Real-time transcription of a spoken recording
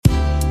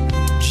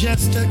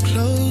Just a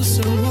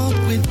closer walk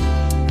with,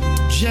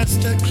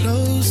 just a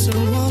closer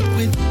walk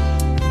with,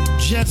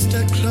 just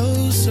a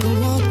closer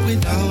walk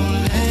with,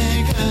 don't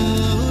let go.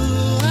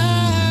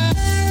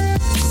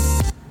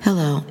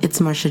 Hello,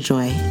 it's Marsha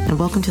Joy, and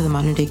welcome to the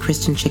Modern Day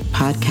Christian Chick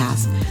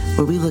podcast,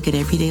 where we look at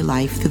everyday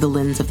life through the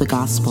lens of the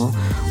gospel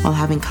while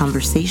having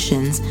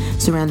conversations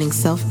surrounding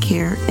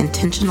self-care,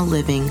 intentional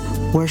living,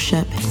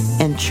 worship,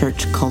 and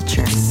church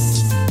culture.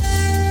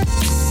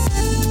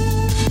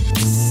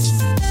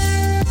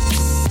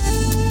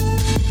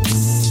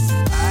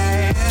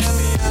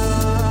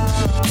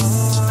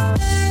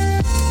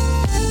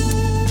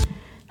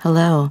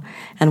 Hello,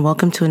 and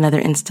welcome to another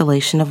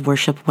installation of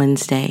Worship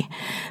Wednesday.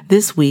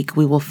 This week,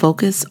 we will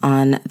focus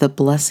on the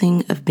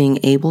blessing of being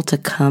able to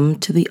come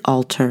to the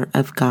altar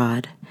of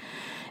God.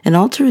 An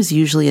altar is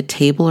usually a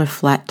table or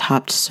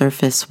flat-topped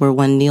surface where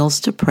one kneels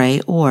to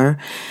pray or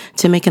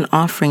to make an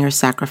offering or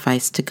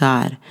sacrifice to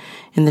God.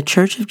 In the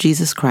Church of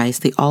Jesus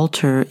Christ, the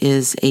altar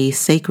is a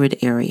sacred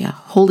area,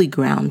 holy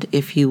ground,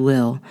 if you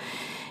will.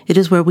 It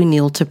is where we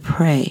kneel to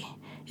pray.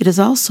 It is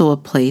also a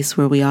place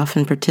where we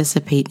often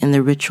participate in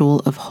the ritual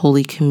of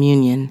Holy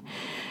Communion.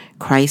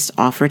 Christ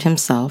offered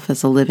himself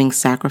as a living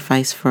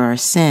sacrifice for our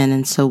sin,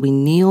 and so we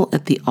kneel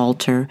at the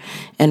altar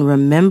in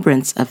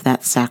remembrance of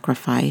that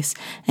sacrifice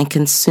and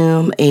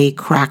consume a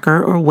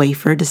cracker or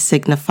wafer to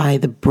signify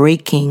the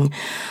breaking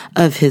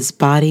of his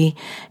body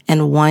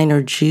and wine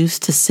or juice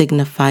to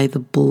signify the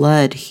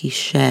blood he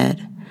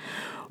shed.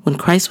 When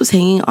Christ was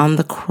hanging on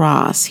the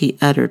cross, he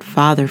uttered,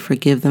 "Father,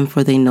 forgive them,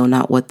 for they know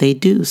not what they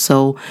do."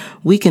 So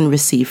we can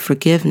receive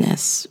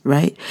forgiveness,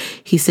 right?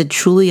 He said,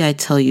 "Truly I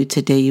tell you,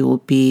 today you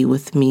will be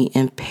with me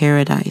in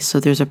paradise." So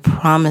there's a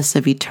promise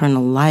of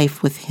eternal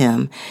life with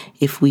him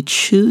if we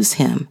choose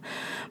him.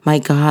 My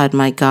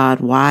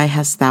God, why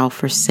hast thou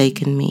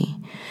forsaken me?"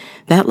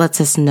 That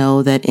lets us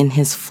know that in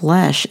his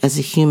flesh as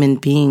a human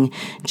being,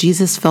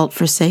 Jesus felt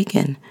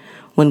forsaken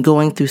when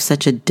going through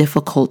such a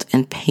difficult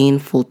and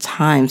painful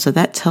time. So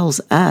that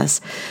tells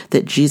us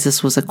that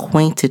Jesus was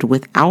acquainted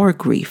with our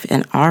grief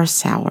and our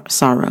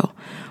sorrow.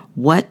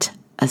 What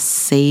a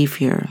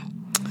Savior.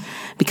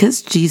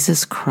 Because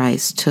Jesus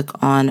Christ took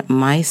on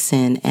my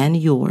sin and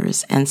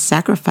yours and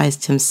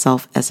sacrificed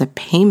himself as a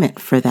payment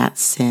for that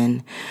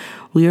sin,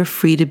 we are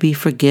free to be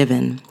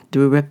forgiven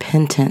through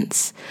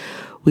repentance.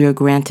 We are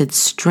granted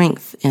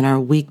strength in our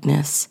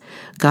weakness.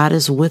 God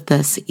is with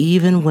us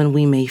even when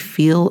we may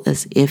feel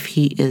as if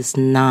he is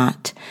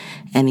not,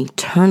 and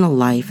eternal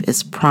life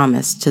is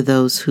promised to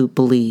those who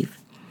believe.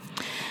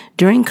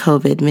 During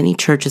COVID, many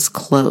churches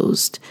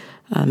closed.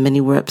 Many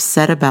were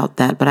upset about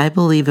that, but I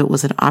believe it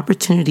was an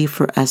opportunity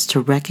for us to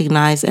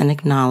recognize and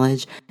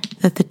acknowledge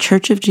that the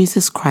Church of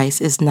Jesus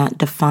Christ is not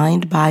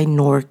defined by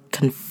nor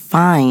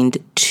confined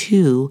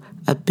to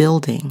a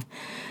building.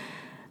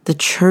 The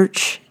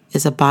church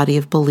is a body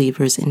of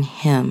believers in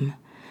him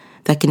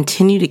that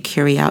continue to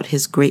carry out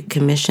his great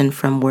commission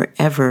from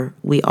wherever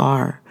we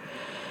are.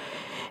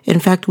 In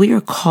fact, we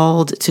are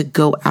called to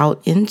go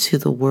out into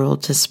the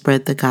world to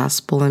spread the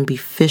gospel and be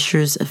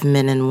fishers of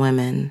men and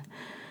women.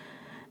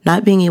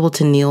 Not being able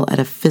to kneel at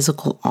a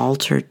physical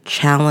altar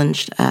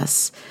challenged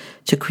us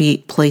to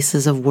create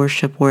places of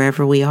worship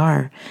wherever we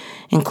are,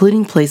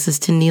 including places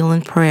to kneel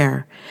in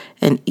prayer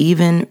and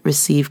even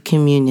receive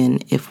communion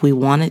if we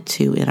wanted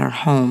to in our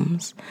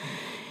homes.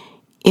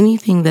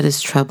 Anything that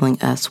is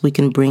troubling us, we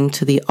can bring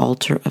to the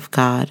altar of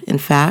God. In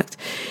fact,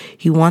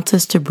 he wants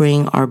us to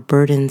bring our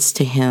burdens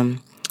to him,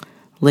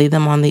 lay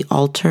them on the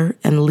altar,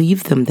 and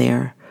leave them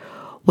there.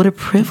 What a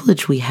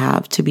privilege we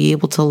have to be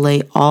able to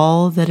lay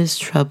all that is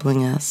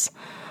troubling us,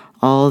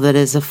 all that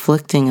is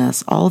afflicting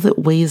us, all that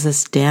weighs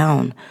us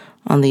down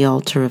on the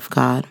altar of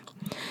God.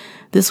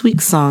 This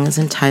week's song is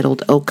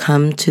entitled, "O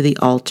Come to the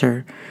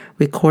Altar,"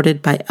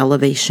 recorded by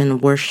Elevation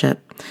Worship.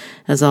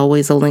 As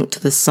always, a link to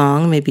the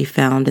song may be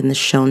found in the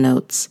show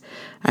notes.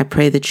 I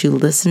pray that you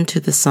listen to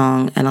the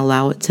song and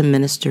allow it to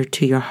minister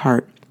to your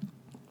heart.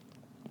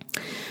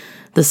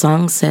 The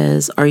song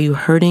says, "Are you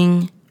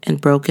hurting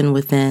and broken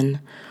within,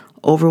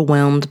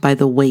 overwhelmed by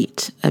the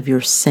weight of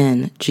your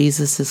sin?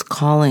 Jesus is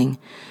calling.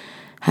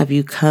 Have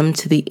you come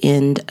to the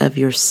end of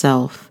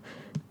yourself?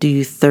 Do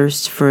you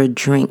thirst for a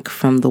drink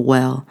from the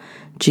well?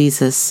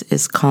 Jesus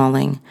is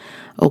calling.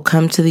 Oh,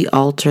 come to the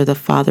altar. The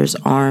Father's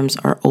arms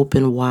are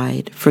open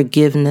wide.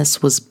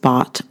 Forgiveness was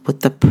bought with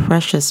the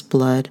precious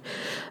blood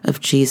of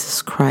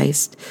Jesus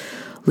Christ.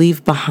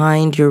 Leave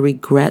behind your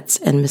regrets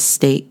and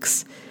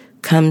mistakes.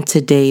 Come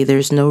today.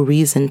 There's no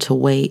reason to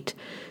wait.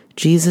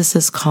 Jesus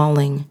is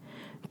calling.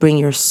 Bring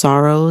your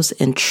sorrows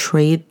and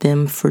trade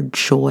them for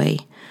joy.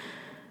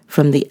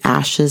 From the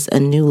ashes, a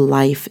new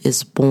life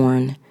is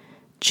born.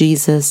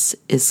 Jesus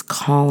is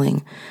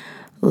calling.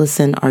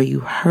 Listen, are you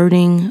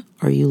hurting?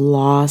 Are you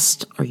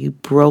lost? Are you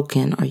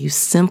broken? Are you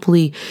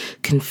simply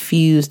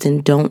confused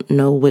and don't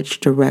know which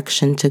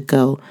direction to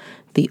go?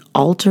 The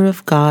altar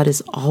of God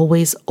is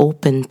always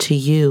open to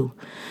you.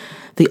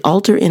 The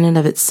altar in and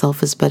of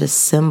itself is but a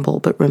symbol,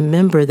 but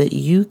remember that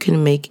you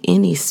can make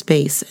any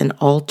space an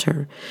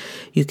altar.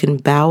 You can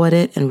bow at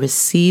it and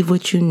receive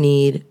what you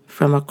need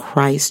from a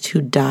Christ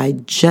who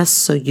died just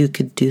so you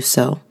could do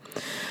so.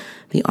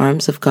 The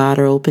arms of God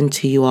are open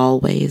to you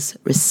always.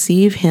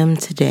 Receive him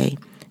today.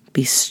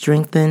 Be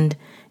strengthened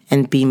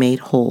and be made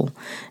whole.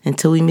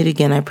 Until we meet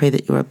again, I pray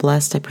that you are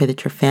blessed. I pray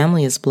that your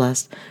family is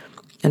blessed.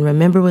 And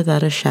remember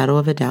without a shadow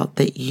of a doubt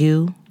that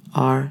you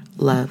are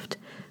loved.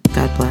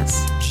 God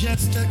bless.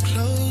 Just a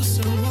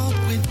closer walk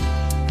with,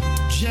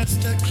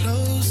 just a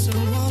closer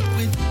walk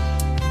with,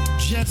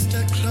 just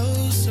a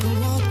closer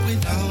walk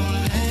with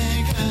Omega.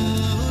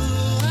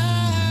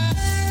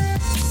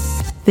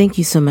 Thank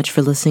you so much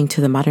for listening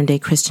to the Modern Day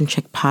Christian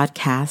Chick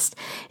podcast.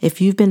 If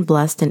you've been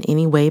blessed in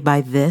any way by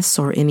this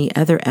or any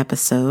other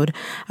episode,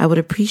 I would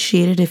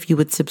appreciate it if you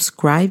would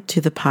subscribe to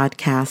the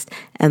podcast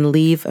and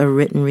leave a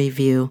written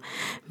review.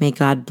 May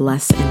God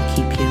bless and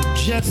keep you.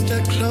 Just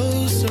a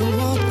closer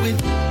walk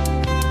with,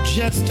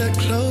 just a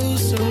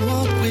closer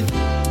walk with,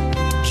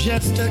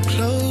 just a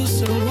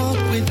closer walk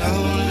with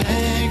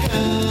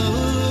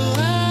Omega.